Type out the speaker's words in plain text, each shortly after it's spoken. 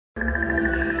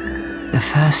The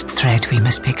first thread we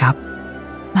must pick up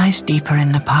lies deeper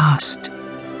in the past,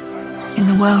 in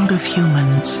the world of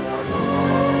humans.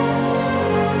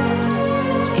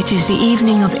 It is the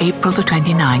evening of April the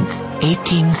 29th,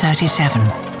 1837.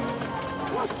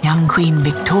 Young Queen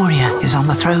Victoria is on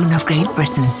the throne of Great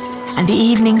Britain, and the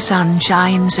evening sun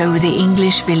shines over the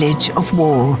English village of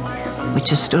Wall, which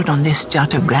has stood on this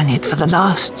jut of granite for the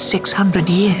last 600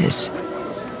 years.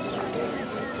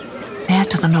 There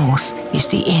to the north is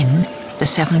the inn, the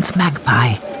Seventh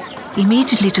Magpie.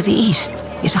 Immediately to the east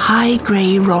is a high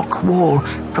grey rock wall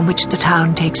from which the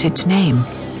town takes its name.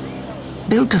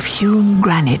 Built of hewn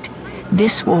granite,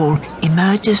 this wall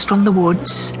emerges from the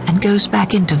woods and goes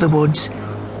back into the woods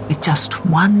with just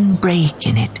one break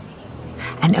in it,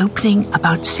 an opening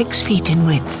about 6 feet in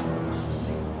width.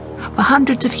 For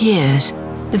hundreds of years,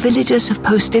 the villagers have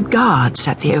posted guards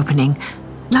at the opening,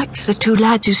 like the two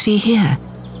lads you see here,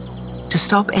 to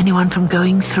stop anyone from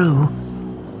going through,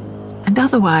 and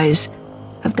otherwise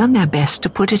have done their best to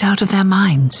put it out of their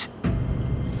minds.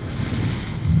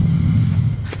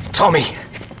 Tommy!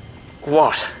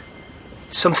 What?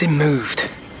 Something moved.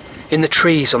 In the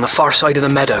trees on the far side of the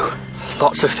meadow.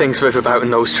 Lots of things move about in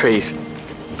those trees.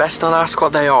 Best not ask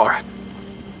what they are.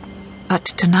 But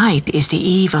tonight is the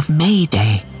eve of May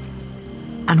Day,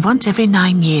 and once every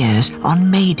 9 years, on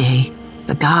May Day,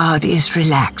 the guard is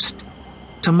relaxed.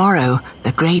 Tomorrow,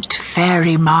 the great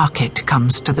fairy market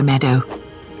comes to the meadow.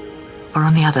 For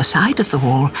on the other side of the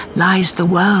wall lies the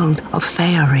world of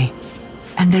faerie,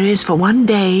 and there is for one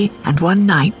day and one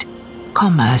night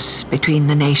commerce between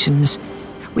the nations,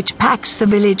 which packs the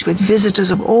village with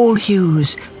visitors of all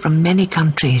hues from many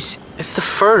countries. It's the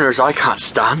foreigners I can't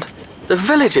stand. The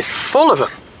village is full of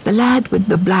them. The lad with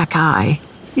the black eye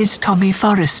is Tommy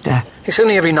Forrester. It's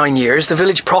only every 9 years. The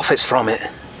village profits from it.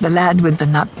 The lad with the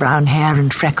nut-brown hair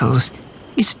and freckles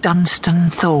is Dunstan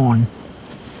Thorne.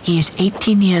 He is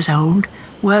 18 years old,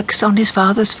 works on his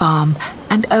father's farm,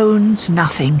 and owns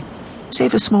nothing,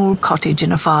 save a small cottage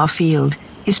in a far field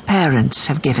his parents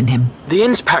have given him. The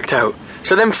inn's packed out,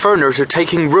 so them foreigners are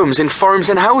taking rooms in farms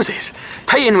and houses,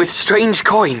 paying with strange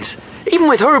coins, even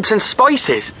with herbs and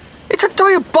spices. It's a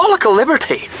diabolical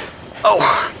liberty.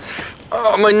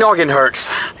 Oh, my noggin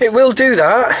hurts. It will do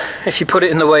that, if you put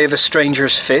it in the way of a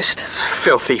stranger's fist.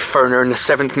 Filthy foreigner in the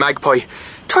Seventh Magpie,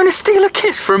 trying to steal a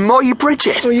kiss from my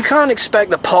Bridget. Well, you can't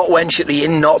expect the pot wench at the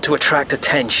inn not to attract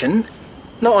attention.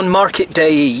 Not on Market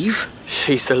Day Eve.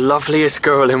 She's the loveliest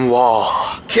girl in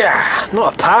Wall. Yeah,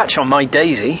 not a patch on my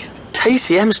Daisy.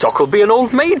 Tacy Emstock will be an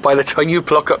old maid by the time you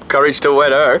pluck up courage to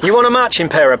wed her. You want a matching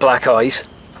pair of black eyes?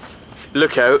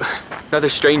 Look out. Another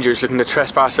stranger's looking to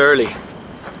trespass early.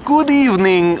 Good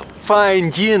evening, fine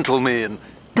gentlemen.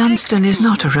 Dunstan is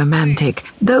not a romantic,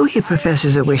 though he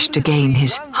professes a wish to gain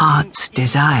his heart's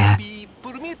desire,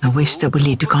 a wish that will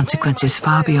lead to consequences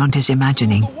far beyond his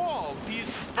imagining.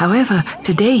 However,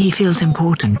 today he feels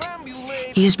important.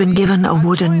 He has been given a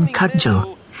wooden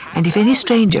cudgel, and if any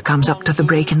stranger comes up to the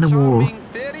break in the wall,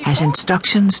 has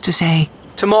instructions to say,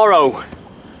 "Tomorrow.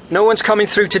 No one's coming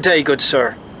through today, good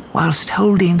sir," whilst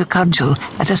holding the cudgel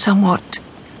at a somewhat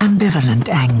ambivalent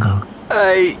angle.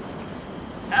 I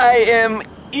am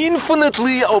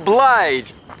infinitely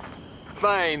obliged.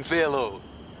 Fine fellow.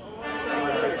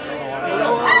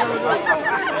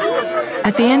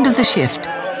 At the end of the shift,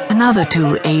 another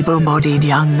 2 able-bodied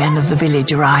young men of the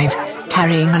village arrive,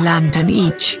 carrying a lantern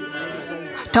each.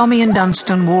 Tommy and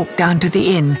Dunstan walk down to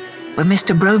the inn, where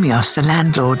Mr. Bromios, the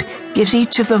landlord, gives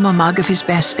each of them a mug of his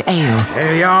best ale.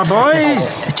 Here you are,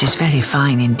 boys. Which is very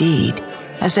fine indeed,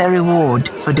 as their reward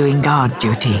for doing guard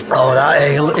duty. Oh, that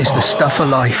ale is the stuff of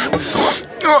life.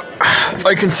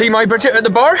 I can see my Bridget at the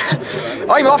bar.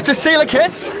 I'm off to steal a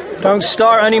kiss. Don't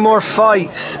start any more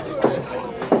fights.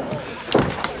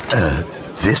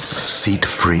 This seat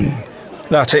free?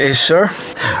 That it is, sir.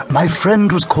 My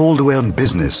friend was called away on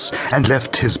business and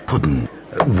left his pudding.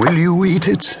 Will you eat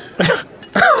it?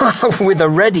 With a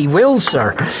ready will,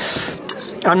 sir.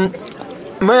 And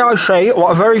may I say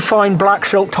what a very fine black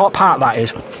silk top hat that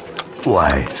is?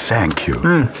 Why, thank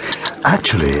you.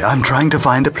 Actually, I'm trying to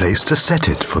find a place to set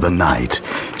it for the night.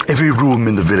 Every room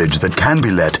in the village that can be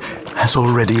let has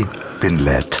already been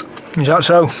let. Is that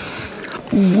so?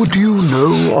 Would you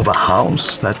know of a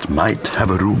house that might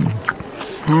have a room?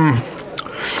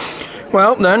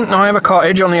 Well, then, I have a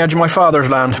cottage on the edge of my father's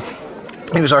land.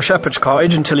 It was our shepherd's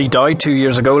cottage until he died 2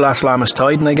 years ago, last Lammas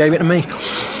tide, and they gave it to me.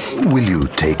 Will you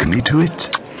take me to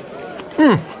it?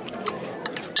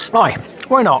 Aye,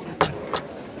 why not?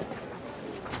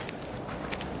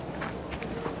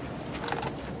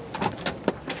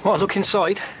 What, look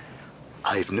inside?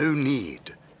 I've no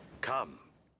need. Come.